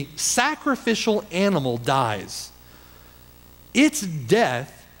 When the sacrificial animal dies, its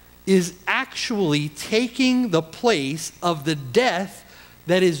death is actually taking the place of the death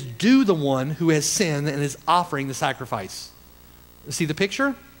that is due the one who has sinned and is offering the sacrifice. See the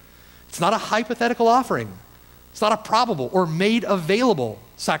picture? It's not a hypothetical offering. It's not a probable or made available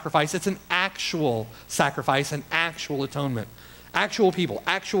sacrifice. It's an actual sacrifice, an actual atonement. Actual people,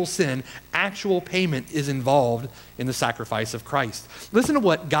 actual sin, actual payment is involved in the sacrifice of Christ. Listen to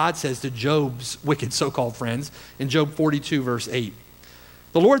what God says to Job's wicked so-called friends in Job 42, verse 8.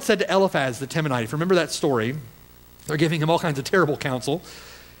 The Lord said to Eliphaz the Temanite, if you remember that story, they're giving him all kinds of terrible counsel.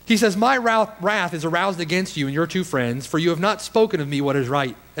 He says, my wrath is aroused against you and your two friends, for you have not spoken of me what is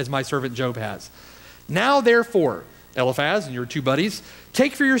right, as my servant Job has. Now, therefore, Eliphaz and your two buddies,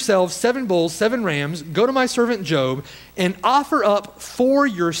 take for yourselves 7 bulls, 7 rams, go to my servant Job, and offer up for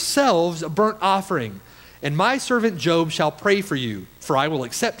yourselves a burnt offering. And my servant Job shall pray for you, for I will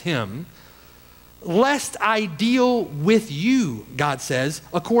accept him, lest I deal with you, God says,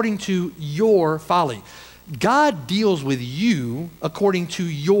 according to your folly. God deals with you according to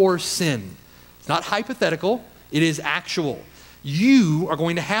your sin. It's not hypothetical, it is actual. You are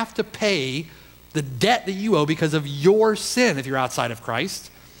going to have to pay the debt that you owe because of your sin if you're outside of Christ.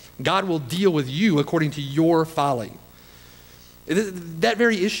 God will deal with you according to your folly. That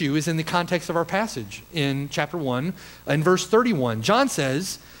very issue is in the context of our passage in chapter 1 and verse 31. John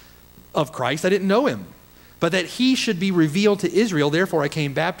says of Christ, I didn't know him, but that he should be revealed to Israel, therefore I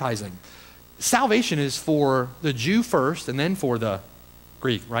came baptizing. Salvation is for the Jew first and then for the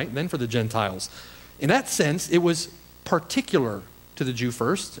Greek, right? And then for the Gentiles. In that sense, it was particular to the Jew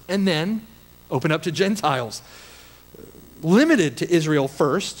first and then open up to Gentiles. Limited to Israel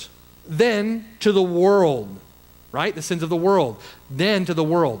first, then to the world, right? The sins of the world, then to the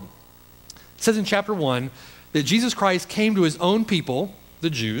world. It says in chapter 1 that Jesus Christ came to his own people, the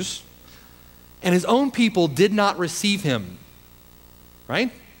Jews, and his own people did not receive him,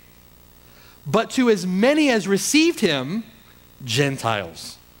 right? But to as many as received him,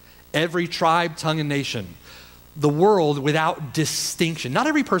 Gentiles, every tribe, tongue, and nation, the world without distinction. Not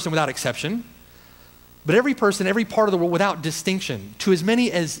every person without exception, but every person, every part of the world without distinction. To as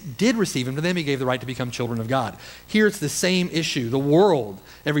many as did receive him, to them he gave the right to become children of God. Here it's the same issue, the world,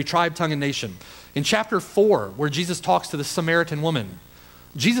 every tribe, tongue, and nation. In chapter 4, where Jesus talks to the Samaritan woman,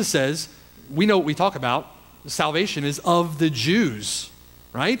 Jesus says, we know what we talk about, salvation is of the Jews,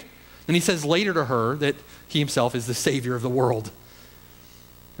 right? And he says later to her that he himself is the Savior of the world.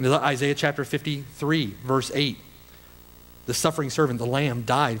 In Isaiah chapter 53, verse 8, the suffering servant, the Lamb,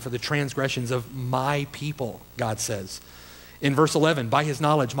 died for the transgressions of my people, God says. In verse 11, by his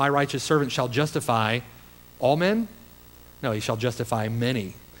knowledge, my righteous servant shall justify all men? No, he shall justify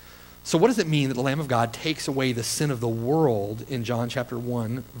many. So what does it mean that the Lamb of God takes away the sin of the world in John chapter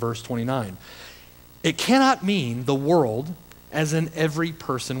 1, verse 29? It cannot mean the world as in every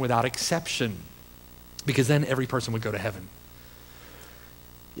person without exception, because then every person would go to heaven.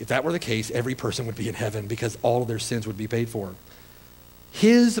 If that were the case, every person would be in heaven because all of their sins would be paid for.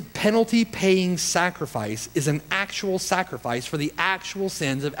 His penalty-paying sacrifice is an actual sacrifice for the actual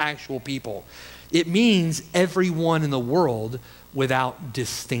sins of actual people. It means everyone in the world without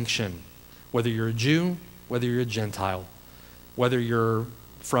distinction, whether you're a Jew, whether you're a Gentile, whether you're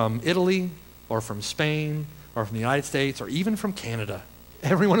from Italy or from Spain or from the United States or even from Canada.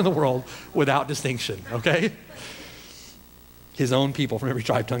 Everyone in the world without distinction, okay? His own people from every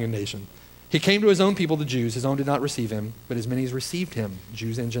tribe, tongue, and nation. He came to his own people, the Jews. His own did not receive him, but as many as received him,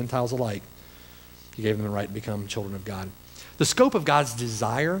 Jews and Gentiles alike, he gave them the right to become children of God. The scope of God's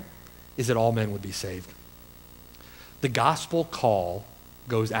desire is that all men would be saved. The gospel call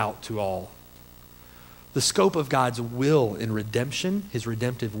goes out to all. The scope of God's will in redemption, his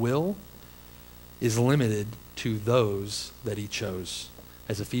redemptive will, is limited to those that he chose.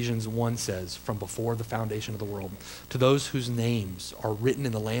 As Ephesians 1 says, from before the foundation of the world, to those whose names are written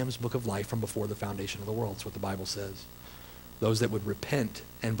in the Lamb's book of life from before the foundation of the world. That's what the Bible says. Those that would repent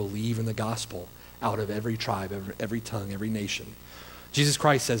and believe in the gospel out of every tribe, every tongue, every nation. Jesus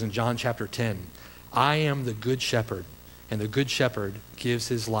Christ says in John chapter 10, I am the good shepherd, and the good shepherd gives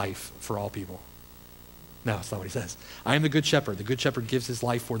his life for all people. No, that's not what he says. I am the good shepherd. The good shepherd gives his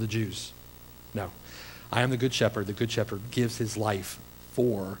life for the Jews. No. I am the good shepherd. The good shepherd gives his life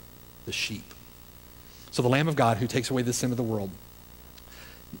for the sheep. So the Lamb of God who takes away the sin of the world.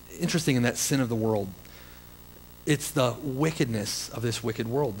 Interesting in that sin of the world, it's the wickedness of this wicked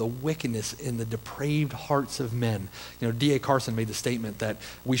world, the wickedness in the depraved hearts of men. You know, D.A. Carson made the statement that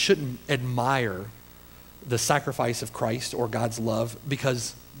we shouldn't admire the sacrifice of Christ or God's love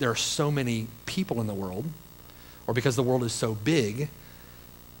because there are so many people in the world or because the world is so big,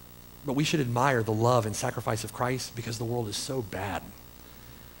 but we should admire the love and sacrifice of Christ because the world is so bad.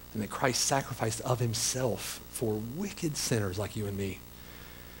 And that Christ sacrificed of himself for wicked sinners like you and me.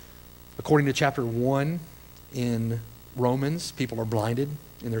 According to chapter 1 in Romans, people are blinded.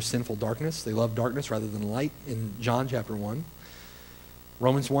 in their sinful darkness. They love darkness rather than light in John chapter 1.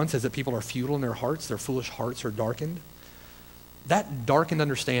 Romans 1 says that people are futile in their hearts. Their foolish hearts are darkened. That darkened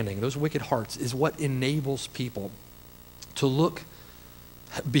understanding, those wicked hearts, is what enables people to look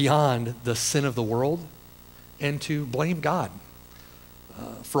beyond the sin of the world and to blame God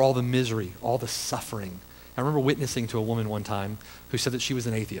for all the misery, all the suffering. I remember witnessing to a woman one time who said that she was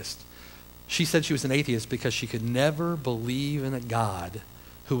an atheist. She said she was an atheist because she could never believe in a God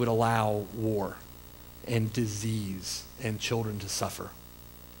who would allow war and disease and children to suffer.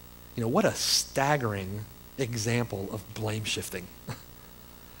 You know, what a staggering example of blame shifting.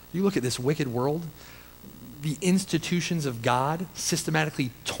 You look at this wicked world, the institutions of God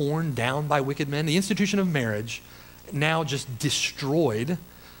systematically torn down by wicked men, the institution of marriage now just destroyed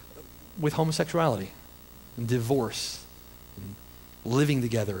with homosexuality and divorce and living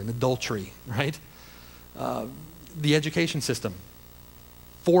together and adultery, right? The education system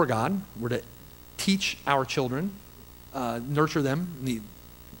for God, we're to teach our children, nurture them in the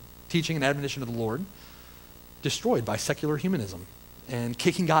teaching and admonition of the Lord, destroyed by secular humanism and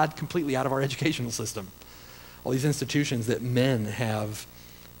kicking God completely out of our educational system. All these institutions that men have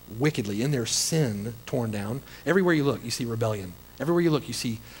wickedly, in their sin, torn down. Everywhere you look, you see rebellion. Everywhere you look, you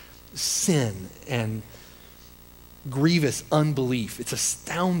see sin and grievous unbelief. It's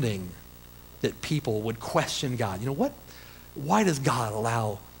astounding that people would question God. You know what? Why does God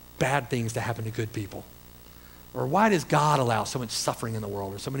allow bad things to happen to good people? Or why does God allow so much suffering in the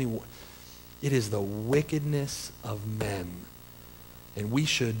world? Or so many... It is the wickedness of men. And we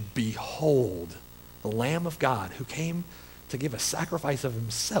should behold the Lamb of God who came to give a sacrifice of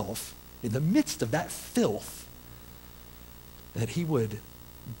himself in the midst of that filth, that he would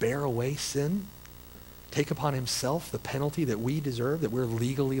bear away sin, take upon himself the penalty that we deserve, that we're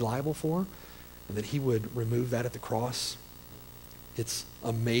legally liable for, and that he would remove that at the cross. It's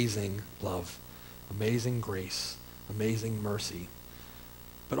amazing love, amazing grace, amazing mercy.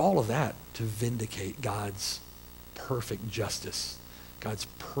 But all of that to vindicate God's perfect justice, God's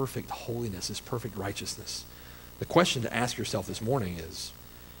perfect holiness, his perfect righteousness. The question to ask yourself this morning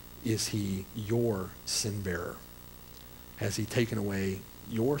is he your sin bearer? Has he taken away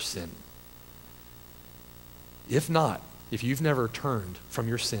your sin? If not, if you've never turned from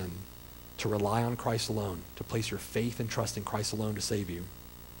your sin to rely on Christ alone, to place your faith and trust in Christ alone to save you,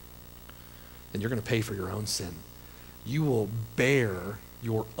 then you're going to pay for your own sin. You will bear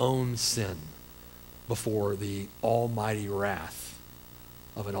your own sin before the almighty wrath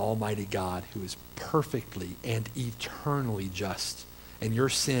of an almighty God who is perfectly and eternally just. And your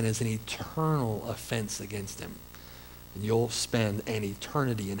sin is an eternal offense against him. And you'll spend an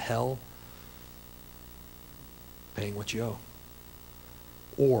eternity in hell paying what you owe.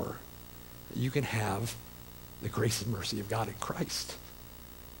 Or you can have the grace and mercy of God in Christ,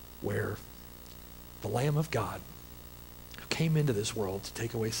 where the Lamb of God who came into this world to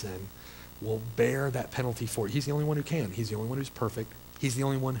take away sin will bear that penalty for you. He's the only one who can. He's the only one who's perfect. He's the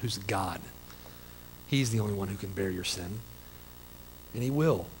only one who's God. He's the only one who can bear your sin. And he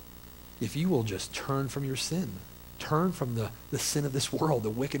will, if you will just turn from your sin. Turn from the sin of this world,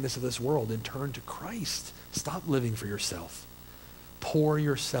 the wickedness of this world, and turn to Christ. Stop living for yourself. Pour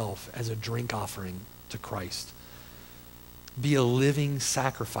yourself as a drink offering to Christ. Be a living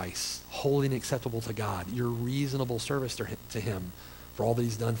sacrifice, holy and acceptable to God, your reasonable service to him for all that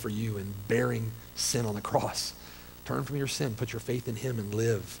he's done for you in bearing sin on the cross. Turn from your sin, put your faith in him, and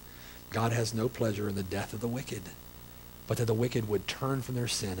live. God has no pleasure in the death of the wicked, but that the wicked would turn from their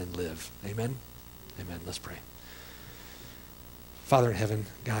sin and live. Amen? Amen. Let's pray. Father in heaven,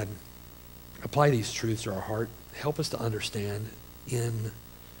 God, apply these truths to our heart. Help us to understand in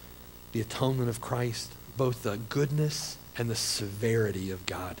the atonement of Christ both the goodness and the severity of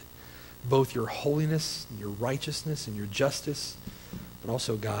God, both your holiness, your righteousness, and your justice, but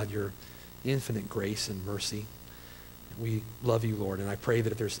also, God, your infinite grace and mercy. We love you, Lord, and I pray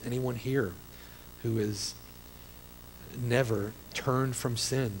that if there's anyone here who has never turned from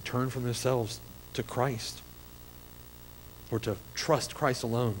sin, turned from themselves to Christ, or to trust Christ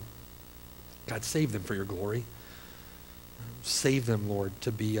alone, God, save them for your glory. Save them, Lord,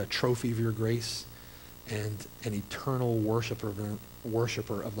 to be a trophy of your grace and an eternal worshiper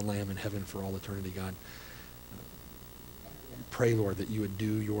of the Lamb in heaven for all eternity, God. Pray, Lord, that you would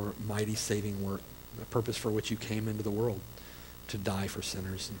do your mighty saving work, the purpose for which you came into the world, to die for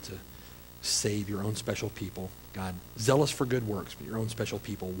sinners and to save your own special people. God, zealous for good works, but your own special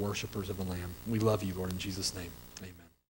people, worshipers of the Lamb. We love you, Lord, in Jesus' name.